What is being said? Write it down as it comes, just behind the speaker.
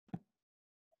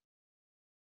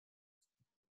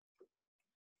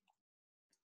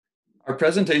Our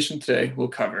presentation today will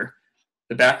cover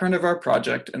the background of our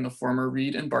project and the former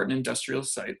Reed and Barton industrial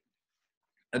site,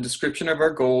 a description of our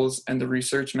goals and the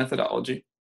research methodology,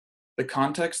 the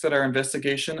context that our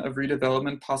investigation of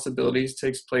redevelopment possibilities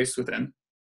takes place within,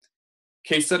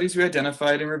 case studies we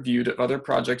identified and reviewed of other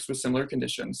projects with similar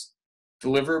conditions,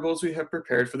 deliverables we have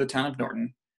prepared for the Town of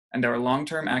Norton, and our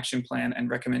long-term action plan and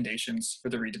recommendations for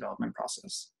the redevelopment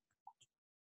process.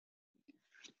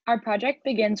 Our project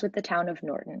begins with the Town of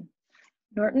Norton.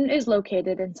 Norton is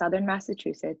located in southern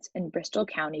Massachusetts in Bristol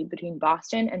County between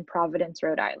Boston and Providence,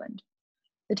 Rhode Island.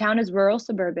 The town is rural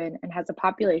suburban and has a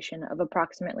population of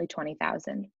approximately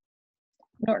 20,000.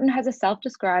 Norton has a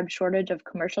self-described shortage of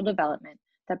commercial development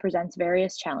that presents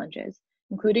various challenges,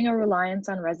 including a reliance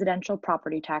on residential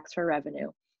property tax for revenue,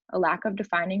 a lack of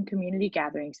defining community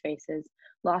gathering spaces,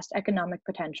 lost economic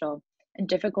potential, and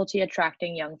difficulty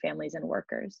attracting young families and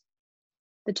workers.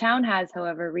 The town has,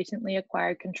 however, recently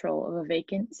acquired control of a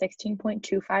vacant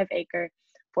 16.25-acre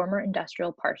former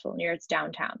industrial parcel near its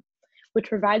downtown, which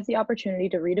provides the opportunity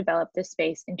to redevelop this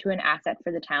space into an asset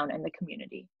for the town and the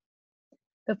community.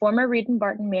 The former Reed and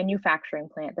Barton manufacturing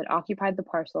plant that occupied the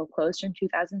parcel closed in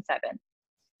 2007,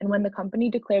 and when the company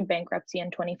declared bankruptcy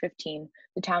in 2015,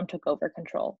 the town took over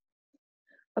control.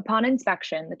 Upon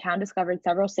inspection, the town discovered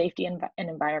several safety and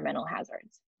environmental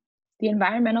hazards. The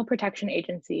Environmental Protection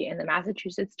Agency and the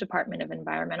Massachusetts Department of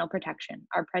Environmental Protection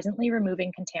are presently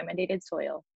removing contaminated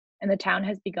soil, and the town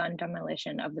has begun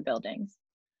demolition of the buildings.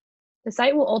 The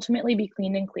site will ultimately be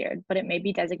cleaned and cleared, but it may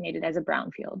be designated as a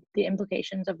brownfield, the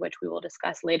implications of which we will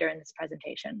discuss later in this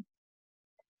presentation.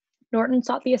 Norton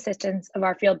sought the assistance of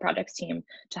our field projects team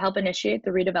to help initiate the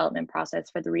redevelopment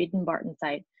process for the Reed and Barton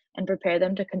site and prepare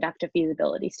them to conduct a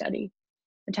feasibility study.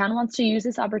 The town wants to use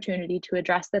this opportunity to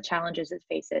address the challenges it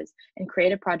faces and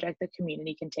create a project the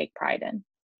community can take pride in.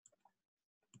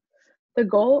 The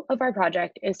goal of our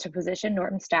project is to position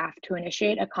Norton staff to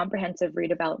initiate a comprehensive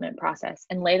redevelopment process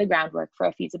and lay the groundwork for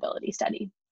a feasibility study.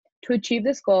 To achieve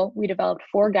this goal, we developed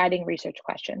 4 guiding research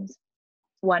questions.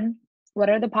 1, what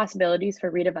are the possibilities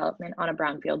for redevelopment on a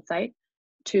brownfield site?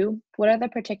 2, what are the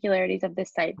particularities of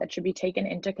this site that should be taken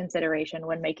into consideration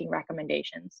when making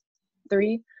recommendations?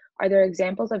 3, are there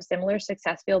examples of similar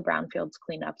successful brownfields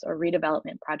cleanups or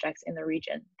redevelopment projects in the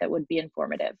region that would be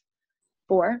informative?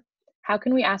 4, how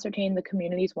can we ascertain the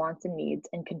community's wants and needs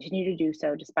and continue to do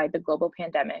so despite the global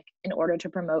pandemic in order to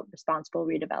promote responsible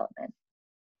redevelopment?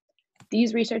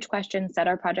 These research questions set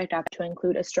our project up to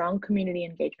include a strong community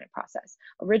engagement process,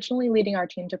 originally leading our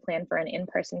team to plan for an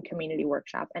in-person community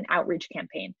workshop and outreach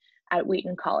campaign at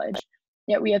Wheaton College.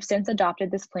 Yet we have since adopted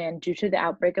this plan due to the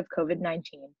outbreak of COVID-19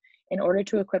 in order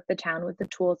to equip the town with the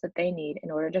tools that they need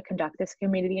in order to conduct this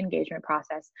community engagement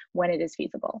process when it is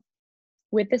feasible.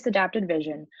 With this adapted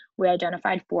vision, we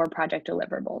identified 4 project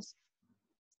deliverables.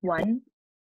 1,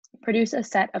 produce a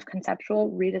set of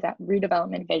conceptual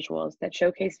redevelopment visuals that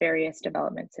showcase various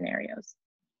development scenarios.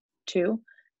 2,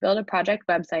 build a project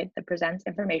website that presents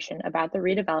information about the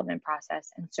redevelopment process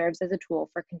and serves as a tool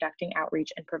for conducting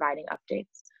outreach and providing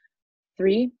updates.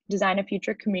 3, design a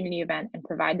future community event and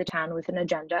provide the town with an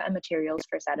agenda and materials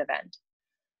for said event.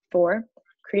 4,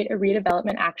 create a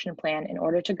redevelopment action plan in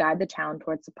order to guide the town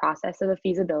towards the process of a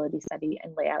feasibility study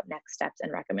and lay out next steps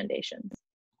and recommendations.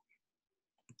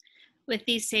 With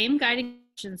these same guiding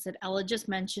questions that Ella just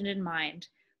mentioned in mind,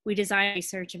 we designed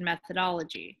research and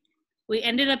methodology. We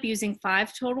ended up using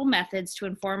 5 total methods to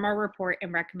inform our report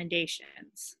and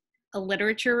recommendations: a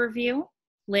literature review,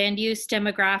 land use,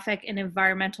 demographic, and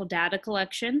environmental data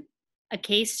collection, a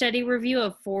case study review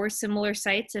of 4 similar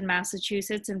sites in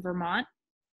Massachusetts and Vermont,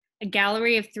 a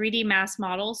gallery of 3D mass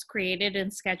models created in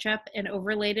SketchUp and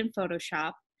overlaid in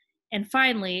Photoshop, and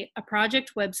finally, a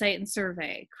project website and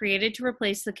survey created to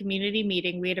replace the community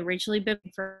meeting we had originally been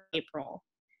for April.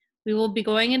 We will be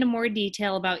going into more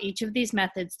detail about each of these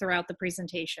methods throughout the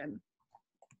presentation.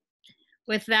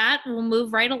 With that, we'll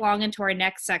move right along into our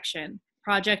next section,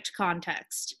 project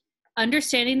context.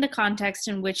 Understanding the context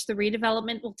in which the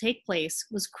redevelopment will take place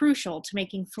was crucial to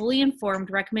making fully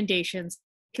informed recommendations in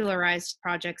a particularized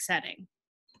project setting.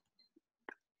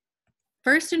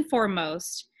 First and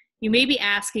foremost, you may be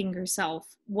asking yourself,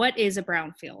 what is a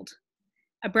brownfield?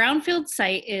 A brownfield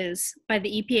site is, by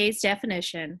the EPA's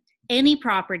definition, any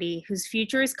property whose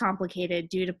future is complicated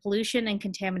due to pollution and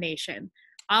contamination,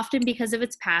 often because of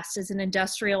its past as an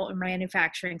industrial or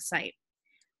manufacturing site.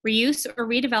 Reuse or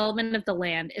redevelopment of the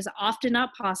land is often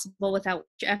not possible without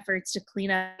efforts to clean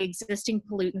up existing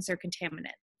pollutants or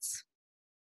contaminants.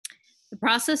 The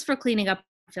process for cleaning up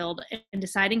a field and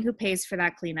deciding who pays for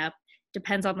that cleanup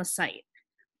depends on the site.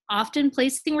 Often,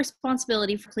 placing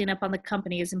responsibility for cleanup on the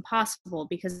company is impossible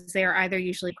because they are either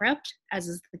usually bankrupt, as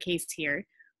is the case here,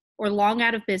 or long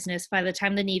out of business by the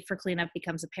time the need for cleanup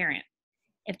becomes apparent.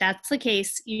 If that's the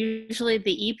case, usually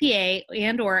the EPA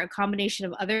and/or a combination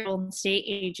of other state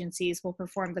agencies will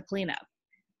perform the cleanup.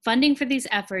 Funding for these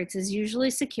efforts is usually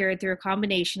secured through a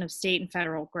combination of state and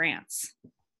federal grants.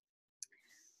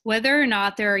 Whether or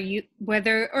not there are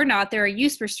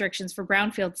use restrictions for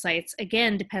brownfield sites,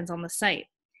 again, depends on the site.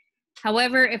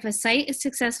 However, if a site is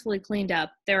successfully cleaned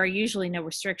up, there are usually no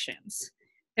restrictions.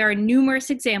 There are numerous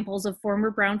examples of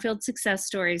former brownfield success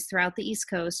stories throughout the East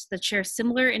Coast that share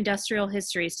similar industrial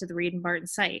histories to the Reed and Barton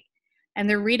site, and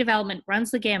their redevelopment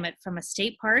runs the gamut from a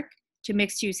state park to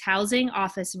mixed-use housing,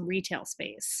 office, and retail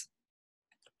space.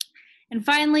 And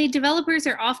finally, developers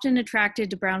are often attracted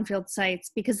to brownfield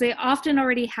sites because they often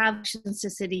already have connections to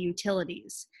city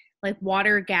utilities, like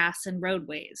water, gas, and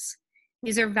roadways.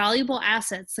 These are valuable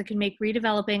assets that can make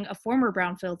redeveloping a former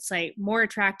brownfield site more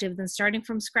attractive than starting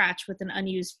from scratch with an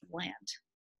unused land.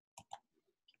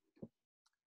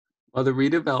 While the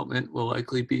redevelopment will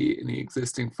likely be in the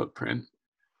existing footprint,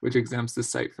 which exempts the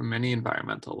site from many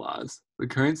environmental laws, the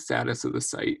current status of the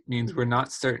site means we're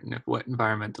not certain if what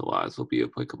environmental laws will be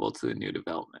applicable to the new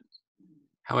development.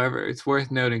 However, it's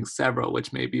worth noting several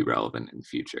which may be relevant in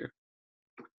future.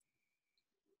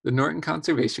 The Norton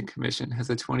Conservation Commission has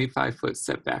a 25-foot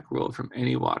setback rule from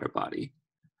any water body.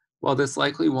 While this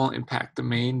likely won't impact the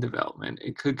main development,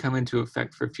 it could come into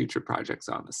effect for future projects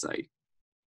on the site.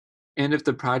 And if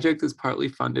the project is partly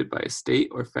funded by a state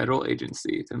or federal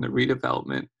agency, then the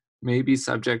redevelopment may be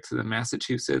subject to the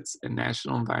Massachusetts and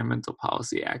National Environmental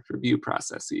Policy Act review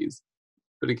processes.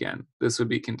 But again, this would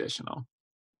be conditional.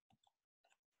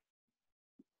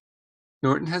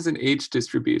 Norton has an age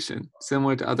distribution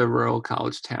similar to other rural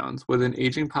college towns with an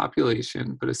aging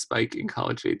population but a spike in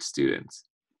college-age students.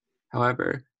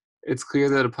 However, it's clear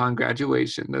that upon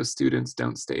graduation, those students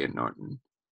don't stay in Norton.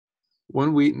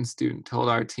 One Wheaton student told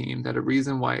our team that a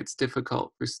reason why it's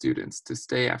difficult for students to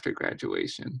stay after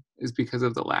graduation is because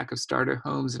of the lack of starter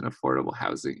homes and affordable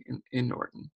housing in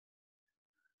Norton.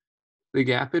 The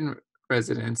gap in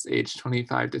residents aged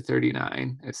 25 to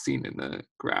 39, as seen in the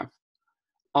graph,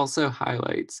 also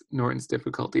highlights Norton's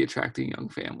difficulty attracting young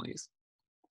families.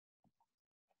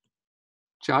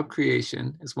 Job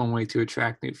creation is one way to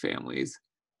attract new families,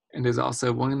 and is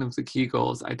also one of the key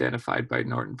goals identified by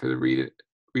Norton for the Reed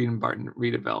and Barton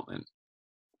redevelopment.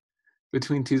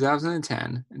 Between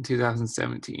 2010 and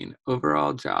 2017,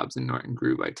 overall jobs in Norton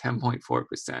grew by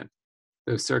 10.4%,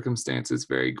 though circumstances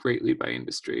vary greatly by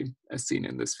industry, as seen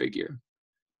in this figure.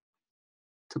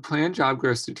 To plan job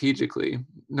growth strategically,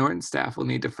 Norton staff will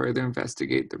need to further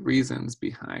investigate the reasons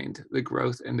behind the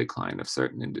growth and decline of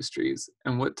certain industries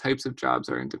and what types of jobs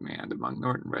are in demand among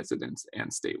Norton residents and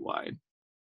statewide.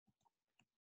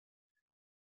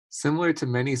 Similar to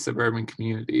many suburban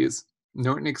communities,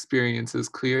 Norton experiences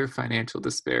clear financial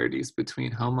disparities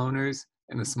between homeowners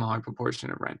and a smaller proportion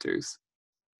of renters.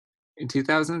 In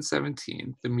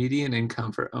 2017, the median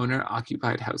income for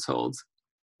owner-occupied households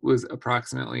was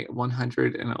approximately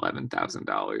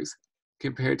 $111,000,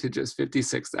 compared to just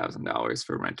 $56,000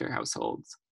 for renter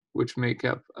households, which make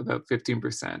up about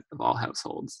 15% of all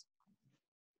households.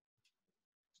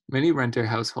 Many renter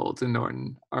households in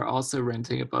Norton are also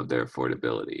renting above their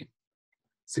affordability.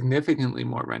 Significantly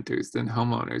more renters than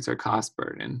homeowners are cost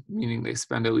burdened, meaning they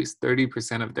spend at least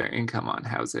 30% of their income on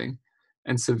housing,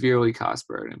 and severely cost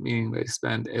burdened, meaning they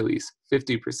spend at least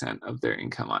 50% of their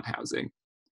income on housing.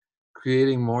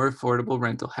 Creating more affordable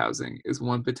rental housing is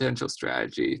one potential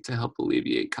strategy to help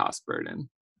alleviate cost burden.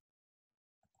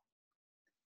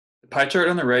 The pie chart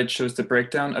on the right shows the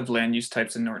breakdown of land use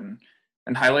types in Norton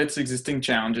and highlights existing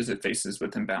challenges it faces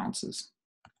with imbalances.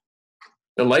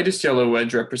 The lightest yellow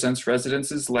wedge represents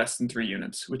residences less than 3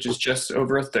 units, which is just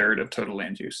over a third of total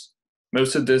land use.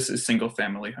 Most of this is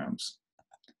single-family homes.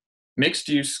 Mixed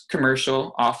use,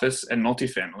 commercial, office, and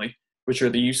multifamily, which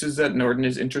are the uses that Norton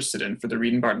is interested in for the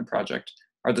Reed and Barton project,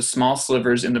 are the small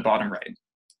slivers in the bottom right,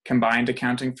 combined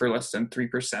accounting for less than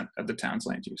 3% of the town's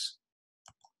land use.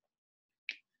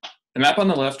 The map on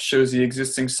the left shows the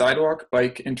existing sidewalk,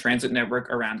 bike, and transit network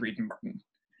around Reed and Barton.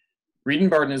 Reed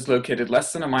and Barton is located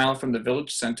less than a mile from the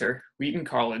village center, Wheaton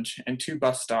College, and 2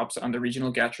 bus stops on the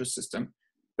regional GATRA system,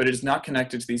 but it is not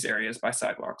connected to these areas by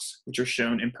sidewalks, which are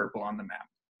shown in purple on the map.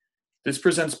 This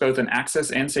presents both an access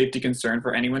and safety concern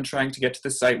for anyone trying to get to the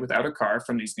site without a car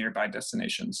from these nearby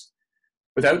destinations.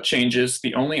 Without changes,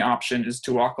 the only option is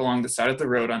to walk along the side of the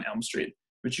road on Elm Street,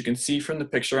 which you can see from the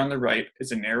picture on the right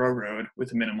is a narrow road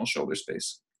with minimal shoulder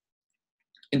space.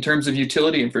 In terms of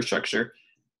utility infrastructure,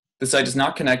 The site is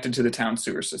not connected to the town's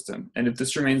sewer system, and if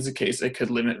this remains the case, it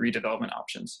could limit redevelopment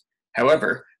options.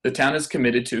 However, the town is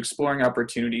committed to exploring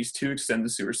opportunities to extend the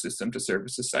sewer system to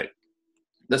service the site.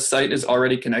 The site is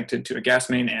already connected to a gas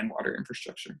main and water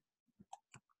infrastructure.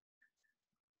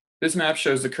 This map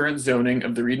shows the current zoning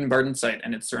of the Reed and Barton site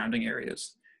and its surrounding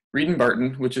areas. Reed and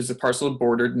Barton, which is the parcel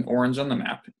bordered in orange on the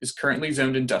map, is currently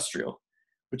zoned industrial,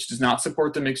 which does not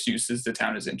support the mixed uses the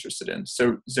town is interested in,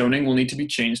 so zoning will need to be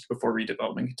changed before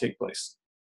redevelopment can take place.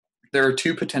 There are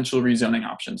two potential rezoning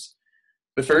options.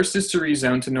 The first is to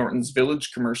rezone to Norton's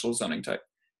village commercial zoning type,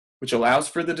 which allows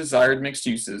for the desired mixed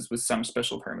uses with some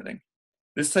special permitting.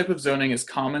 This type of zoning is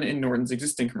common in Norton's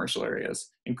existing commercial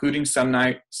areas, including some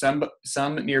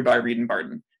nearby Reed and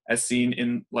Barton, as seen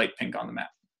in light pink on the map.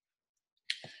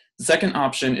 The second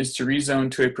option is to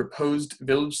rezone to a proposed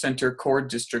village center core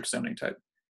district zoning type,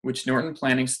 which Norton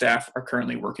planning staff are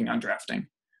currently working on drafting.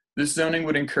 This zoning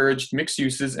would encourage mixed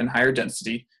uses and higher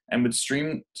density and would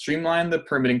streamline the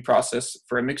permitting process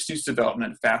for a mixed-use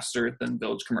development faster than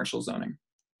village commercial zoning.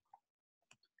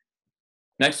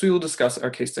 Next, we will discuss our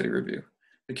case study review.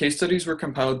 The case studies were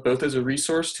compiled both as a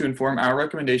resource to inform our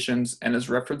recommendations and as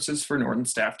references for Norton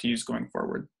staff to use going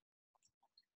forward.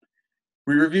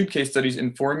 We reviewed case studies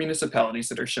in 4 municipalities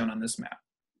that are shown on this map: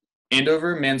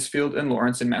 Andover, Mansfield, and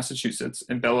Lawrence in Massachusetts,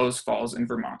 and Bellows Falls in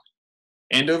Vermont.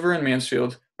 Andover and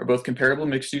Mansfield are both comparable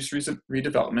mixed-use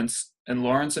redevelopments, and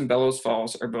Lawrence and Bellows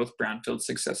Falls are both brownfield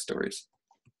success stories.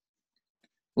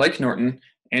 Like Norton,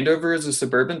 Andover is a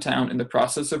suburban town in the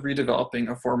process of redeveloping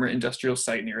a former industrial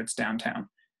site near its downtown,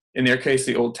 in their case,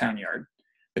 the Old Town Yard.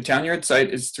 The Town Yard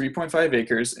site is 3.5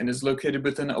 acres and is located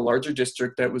within a larger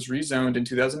district that was rezoned in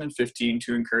 2015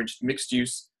 to encourage mixed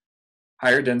use,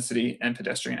 higher density, and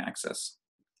pedestrian access.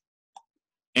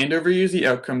 Andover used the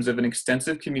outcomes of an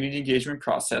extensive community engagement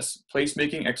process,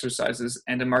 placemaking exercises,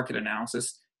 and a market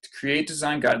analysis to create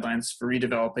design guidelines for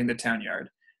redeveloping the Town Yard,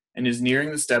 and is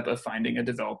nearing the step of finding a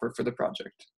developer for the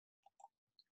project.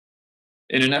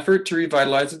 In an effort to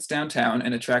revitalize its downtown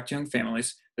and attract young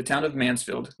families, the town of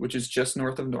Mansfield, which is just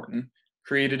north of Norton,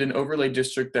 created an overlay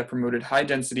district that promoted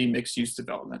high-density mixed-use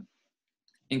development.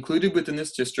 Included within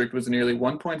this district was a nearly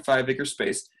 1.5-acre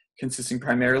space consisting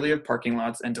primarily of parking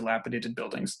lots and dilapidated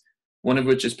buildings, one of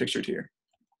which is pictured here.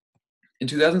 In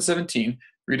 2017,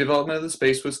 redevelopment of the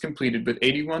space was completed with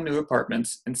 81 new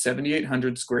apartments and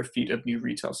 7,800 square feet of new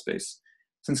retail space.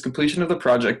 Since completion of the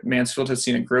project, Mansfield has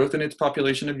seen a growth in its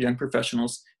population of young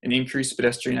professionals and increased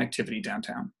pedestrian activity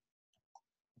downtown.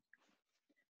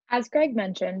 As Greg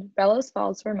mentioned, Bellows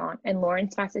Falls, Vermont, and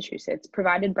Lawrence, Massachusetts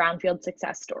provided brownfield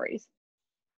success stories.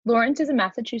 Lawrence is a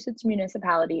Massachusetts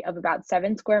municipality of about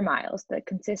 7 square miles that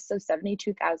consists of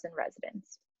 72,000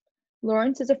 residents.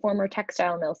 Lawrence is a former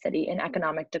textile mill city in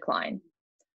economic decline.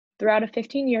 Throughout a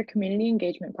 15-year community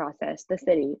engagement process, the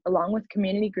city, along with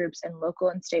community groups and local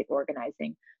and state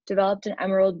organizing, developed an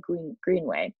emerald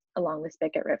greenway along the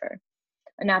Spigot River,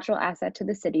 a natural asset to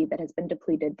the city that has been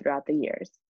depleted throughout the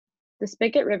years. The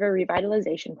Spigot River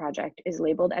Revitalization Project is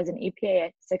labeled as an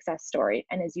EPA success story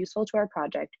and is useful to our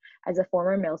project as a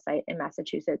former mill site in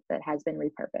Massachusetts that has been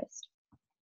repurposed.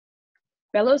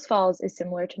 Bellows Falls is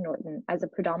similar to Norton as a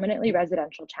predominantly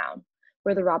residential town,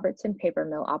 where the Robertson paper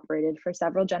mill operated for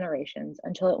several generations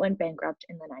until it went bankrupt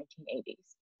in the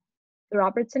 1980s. The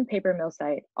Robertson paper mill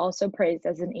site, also praised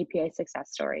as an EPA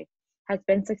success story, has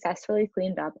been successfully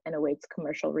cleaned up and awaits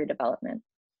commercial redevelopment.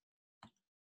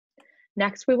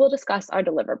 Next, we will discuss our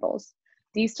deliverables.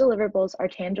 These deliverables are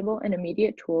tangible and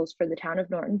immediate tools for the town of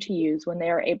Norton to use when they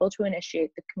are able to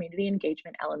initiate the community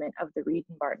engagement element of the Reed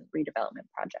and Barton redevelopment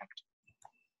project.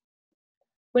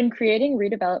 When creating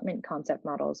redevelopment concept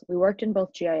models, we worked in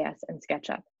both GIS and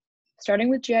SketchUp. Starting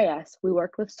with GIS, we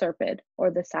worked with SERPID,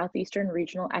 or the Southeastern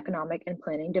Regional Economic and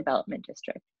Planning Development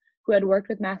District, who had worked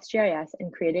with MassGIS in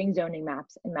creating zoning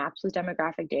maps and maps with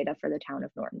demographic data for the town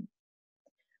of Norton.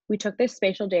 We took this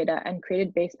spatial data and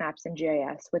created base maps in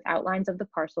GIS with outlines of the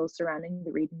parcels surrounding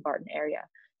the Reed and Barton area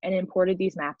and imported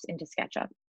these maps into SketchUp.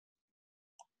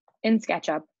 In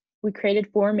SketchUp, we created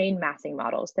 4 main massing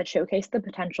models that showcase the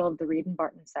potential of the Reed and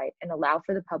Barton site and allow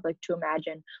for the public to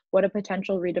imagine what a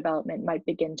potential redevelopment might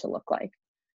begin to look like.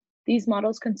 These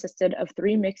models consisted of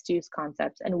 3 mixed-use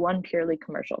concepts and 1 purely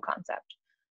commercial concept.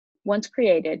 Once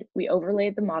created, we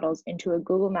overlaid the models into a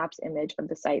Google Maps image of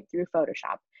the site through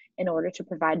Photoshop in order to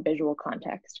provide visual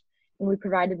context, and we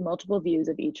provided multiple views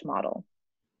of each model.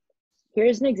 Here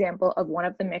is an example of one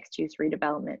of the mixed-use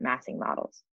redevelopment massing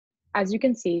models. As you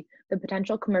can see, the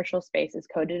potential commercial space is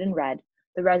coded in red,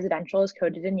 the residential is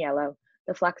coded in yellow,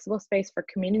 the flexible space for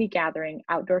community gathering,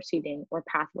 outdoor seating, or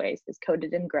pathways is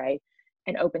coded in gray,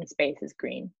 and open space is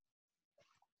green.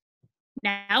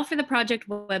 Now for the project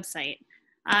website.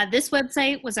 This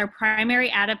website was our primary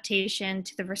adaptation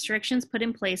to the restrictions put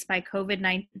in place by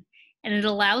COVID-19, and it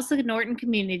allows the Norton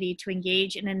community to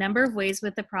engage in a number of ways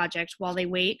with the project while they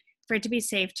wait for it to be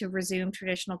safe to resume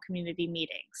traditional community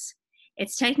meetings.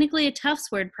 It's technically a Tufts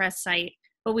WordPress site,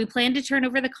 but we plan to turn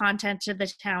over the content to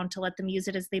the town to let them use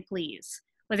it as they please,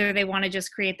 whether they want to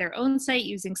just create their own site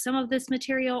using some of this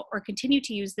material or continue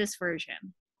to use this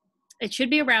version. It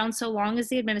should be around so long as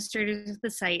the administrators of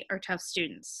the site are Tufts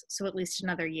students, so at least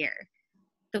another year.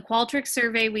 The Qualtrics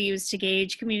survey we use to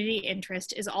gauge community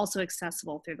interest is also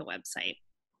accessible through the website.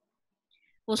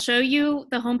 We'll show you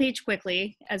the homepage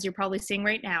quickly, as you're probably seeing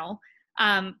right now,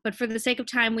 but for the sake of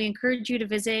time, we encourage you to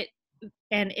visit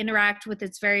and interact with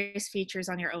its various features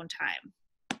on your own time.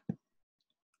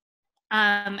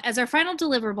 As our final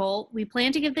deliverable, we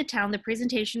plan to give the town the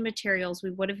presentation materials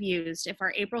we would have used if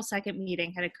our April 2nd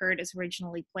meeting had occurred as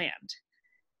originally planned.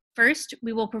 First,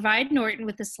 we will provide Norton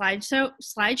with the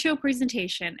slideshow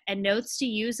presentation and notes to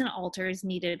use and alter as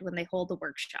needed when they hold the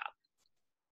workshop.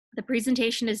 The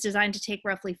presentation is designed to take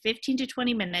roughly 15 to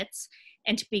 20 minutes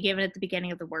and to be given at the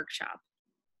beginning of the workshop.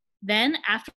 Then,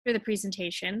 after the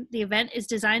presentation, the event is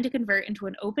designed to convert into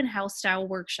an open house style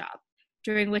workshop,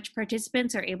 during which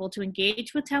participants are able to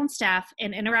engage with town staff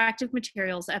and interactive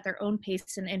materials at their own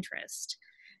pace and interest.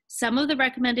 Some of the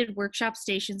recommended workshop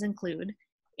stations include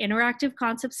interactive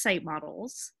concept site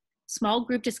models, small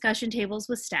group discussion tables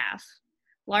with staff,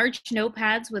 large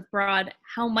notepads with broad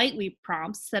 "how might we"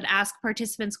 prompts that ask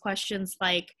participants questions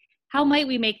like, how might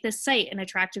we make this site an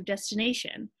attractive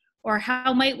destination? Or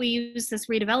how might we use this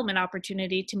redevelopment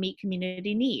opportunity to meet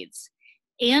community needs?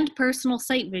 And personal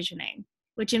site visioning,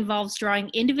 which involves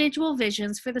drawing individual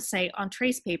visions for the site on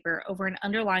trace paper over an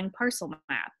underlying parcel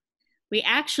map. We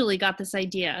actually got this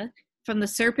idea from the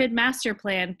SERPID master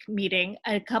plan meeting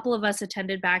a couple of us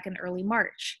attended back in early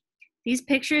March. These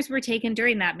pictures were taken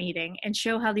during that meeting and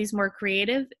show how these more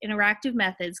creative, interactive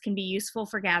methods can be useful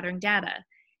for gathering data.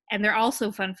 And they're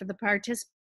also fun for the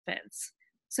participants.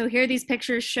 So here these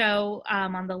pictures show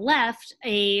on the left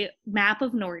a map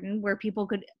of Norton where people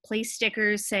could place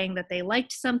stickers saying that they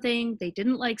liked something, they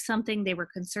didn't like something, they were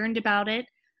concerned about it.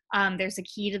 There's a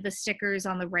key to the stickers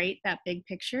on the right, that big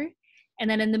picture. And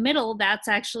then in the middle, that's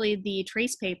actually the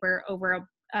trace paper over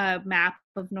a map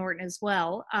of Norton as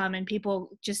well. And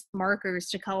people just markers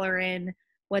to color in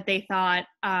what they thought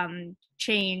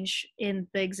change in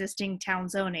the existing town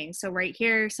zoning. So right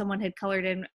here, someone had colored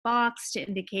in a box to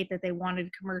indicate that they wanted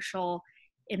commercial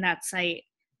in that site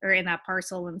or in that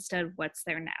parcel instead of what's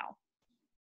there now.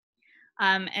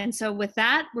 And so with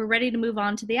that, we're ready to move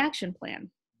on to the action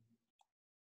plan.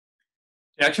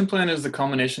 The action plan is the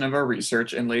culmination of our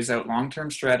research and lays out long-term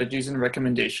strategies and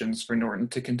recommendations for Norton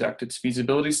to conduct its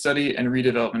feasibility study and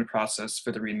redevelopment process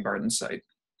for the Reed and Barton site.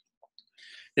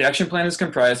 The action plan is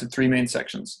comprised of three main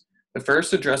sections. The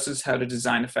first addresses how to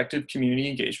design effective community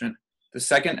engagement. The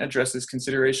second addresses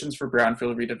considerations for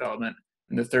brownfield redevelopment.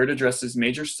 And the third addresses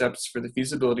major steps for the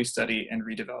feasibility study and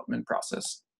redevelopment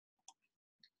process.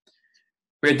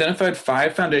 We identified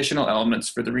 5 foundational elements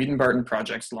for the Reed and Barton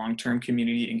project's long-term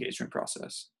community engagement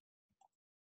process.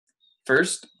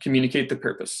 First, communicate the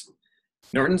purpose.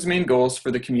 Norton's main goals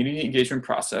for the community engagement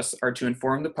process are to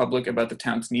inform the public about the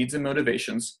town's needs and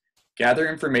motivations, gather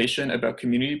information about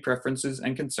community preferences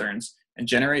and concerns, and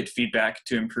generate feedback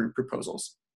to improve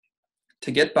proposals. To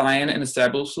get buy-in and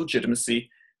establish legitimacy,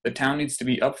 the town needs to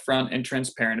be upfront and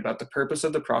transparent about the purpose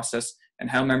of the process and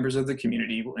how members of the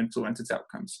community will influence its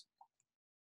outcomes.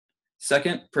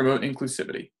 Second, promote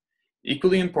inclusivity.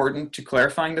 Equally important to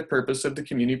clarifying the purpose of the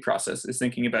community process is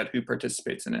thinking about who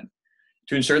participates in it.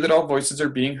 To ensure that all voices are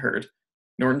being heard,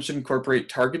 Norton should incorporate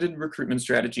targeted recruitment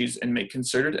strategies and make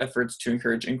concerted efforts to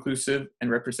encourage inclusive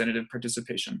and representative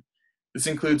participation. This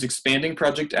includes expanding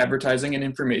project advertising and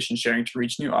information sharing to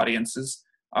reach new audiences,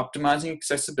 optimizing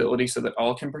accessibility so that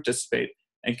all can participate,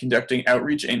 and conducting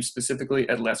outreach aimed specifically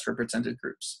at less represented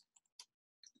groups.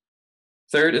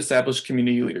 Third, establish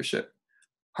community leadership.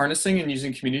 Harnessing and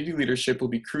using community leadership will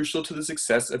be crucial to the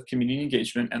success of community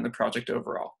engagement and the project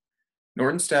overall.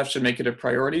 Norton staff should make it a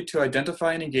priority to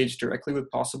identify and engage directly with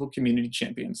possible community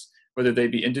champions, whether they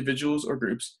be individuals or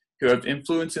groups, who have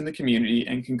influence in the community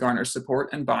and can garner support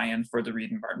and buy-in for the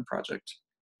Reed and Barton project.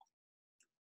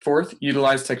 Fourth,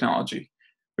 utilize technology.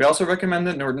 We also recommend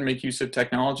that Norton make use of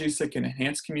technologies that can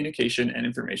enhance communication and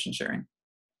information sharing.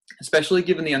 Especially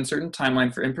given the uncertain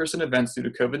timeline for in-person events due to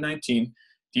COVID-19,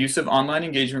 the use of online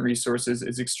engagement resources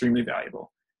is extremely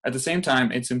valuable. At the same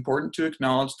time, it's important to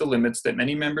acknowledge the limits that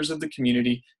many members of the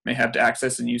community may have to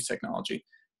access and use technology,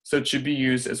 so it should be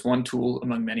used as one tool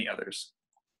among many others.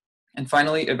 And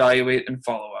finally, evaluate and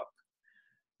follow up.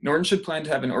 Norton should plan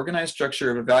to have an organized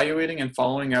structure of evaluating and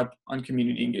following up on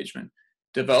community engagement.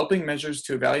 Developing measures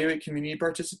to evaluate community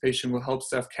participation will help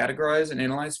staff categorize and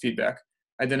analyze feedback,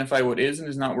 identify what is and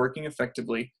is not working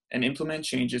effectively, and implement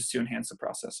changes to enhance the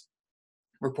process.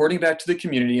 Reporting back to the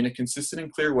community in a consistent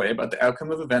and clear way about the outcome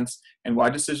of events and why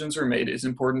decisions were made is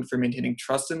important for maintaining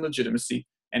trust and legitimacy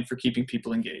and for keeping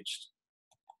people engaged.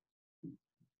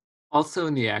 Also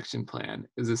in the action plan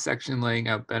is a section laying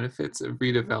out benefits of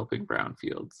redeveloping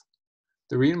brownfields.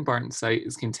 The Reed and Barton site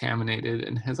is contaminated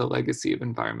and has a legacy of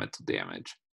environmental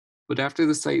damage. But after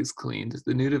the site is cleaned,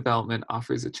 the new development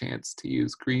offers a chance to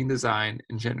use green design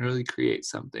and generally create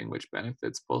something which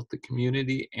benefits both the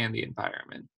community and the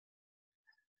environment.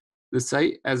 The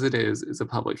site as it is a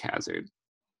public hazard,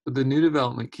 but the new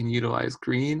development can utilize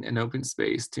green and open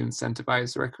space to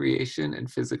incentivize recreation and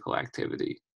physical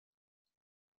activity.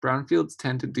 Brownfields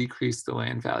tend to decrease the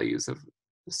land values of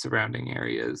the surrounding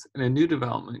areas, and a new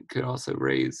development could also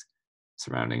raise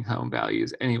surrounding home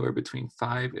values anywhere between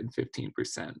 5 and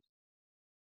 15%.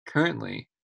 Currently,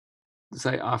 the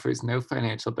site offers no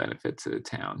financial benefit to the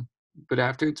town, but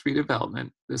after its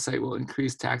redevelopment, the site will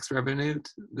increase tax revenue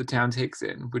the town takes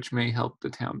in, which may help the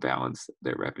town balance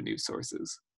their revenue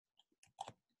sources.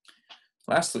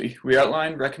 Lastly, we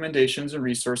outlined recommendations and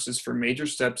resources for major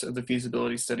steps of the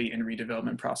feasibility study and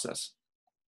redevelopment process.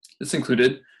 This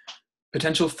included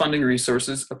potential funding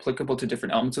resources applicable to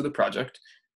different elements of the project.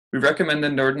 We recommend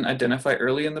that Norton identify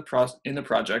early in the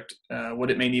project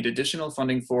what it may need additional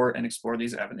funding for and explore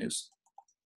these avenues.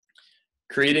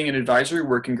 Creating an advisory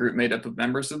working group made up of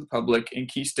members of the public and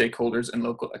key stakeholders and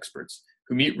local experts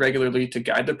who meet regularly to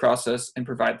guide the process and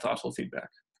provide thoughtful feedback.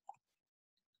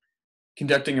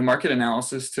 Conducting a market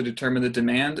analysis to determine the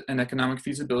demand and economic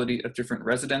feasibility of different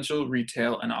residential,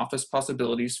 retail, and office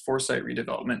possibilities for site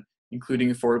redevelopment, including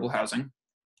affordable housing.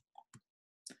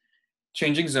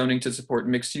 Changing zoning to support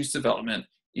mixed-use development,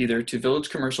 either to village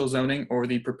commercial zoning or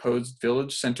the proposed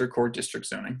village center core district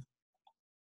zoning.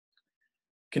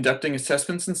 Conducting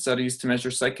assessments and studies to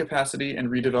measure site capacity and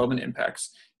redevelopment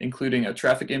impacts, including a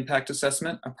traffic impact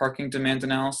assessment, a parking demand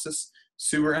analysis,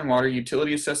 sewer and water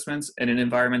utility assessments, and an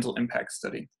environmental impact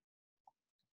study.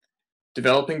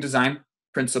 Developing design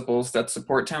principles that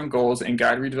support town goals and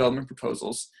guide redevelopment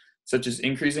proposals, such as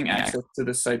increasing access to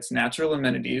the site's natural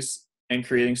amenities and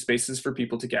creating spaces for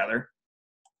people to gather.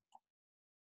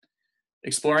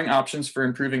 Exploring options for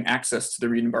improving access to the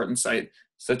Reed and Barton site,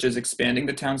 such as expanding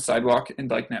the town's sidewalk and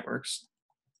bike networks.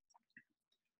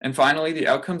 And finally, the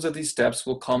outcomes of these steps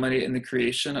will culminate in the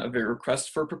creation of a request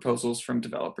for proposals from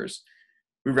developers.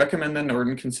 We recommend that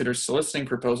Norton consider soliciting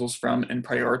proposals from and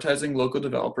prioritizing local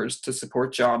developers to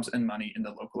support jobs and money in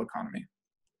the local economy.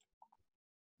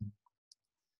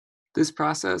 This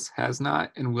process has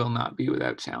not and will not be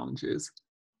without challenges.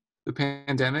 The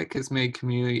pandemic has made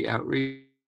community outreach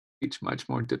much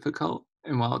more difficult,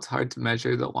 and while it's hard to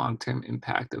measure the long-term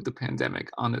impact of the pandemic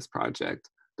on this project,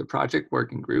 the project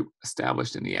working group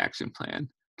established in the action plan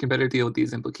can better deal with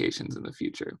these implications in the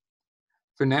future.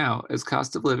 For now, as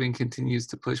cost of living continues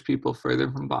to push people further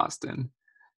from Boston,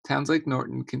 towns like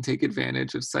Norton can take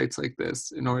advantage of sites like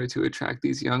this in order to attract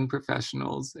these young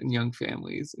professionals and young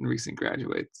families and recent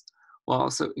graduates, while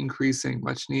also increasing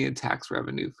much needed tax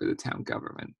revenue for the town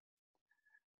government.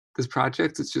 This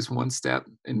project is just one step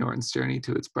in Norton's journey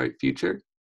to its bright future,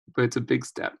 but it's a big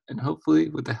step, and hopefully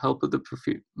with the help of the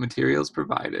materials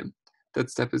provided, that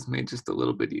step is made just a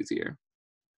little bit easier.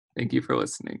 Thank you for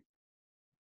listening.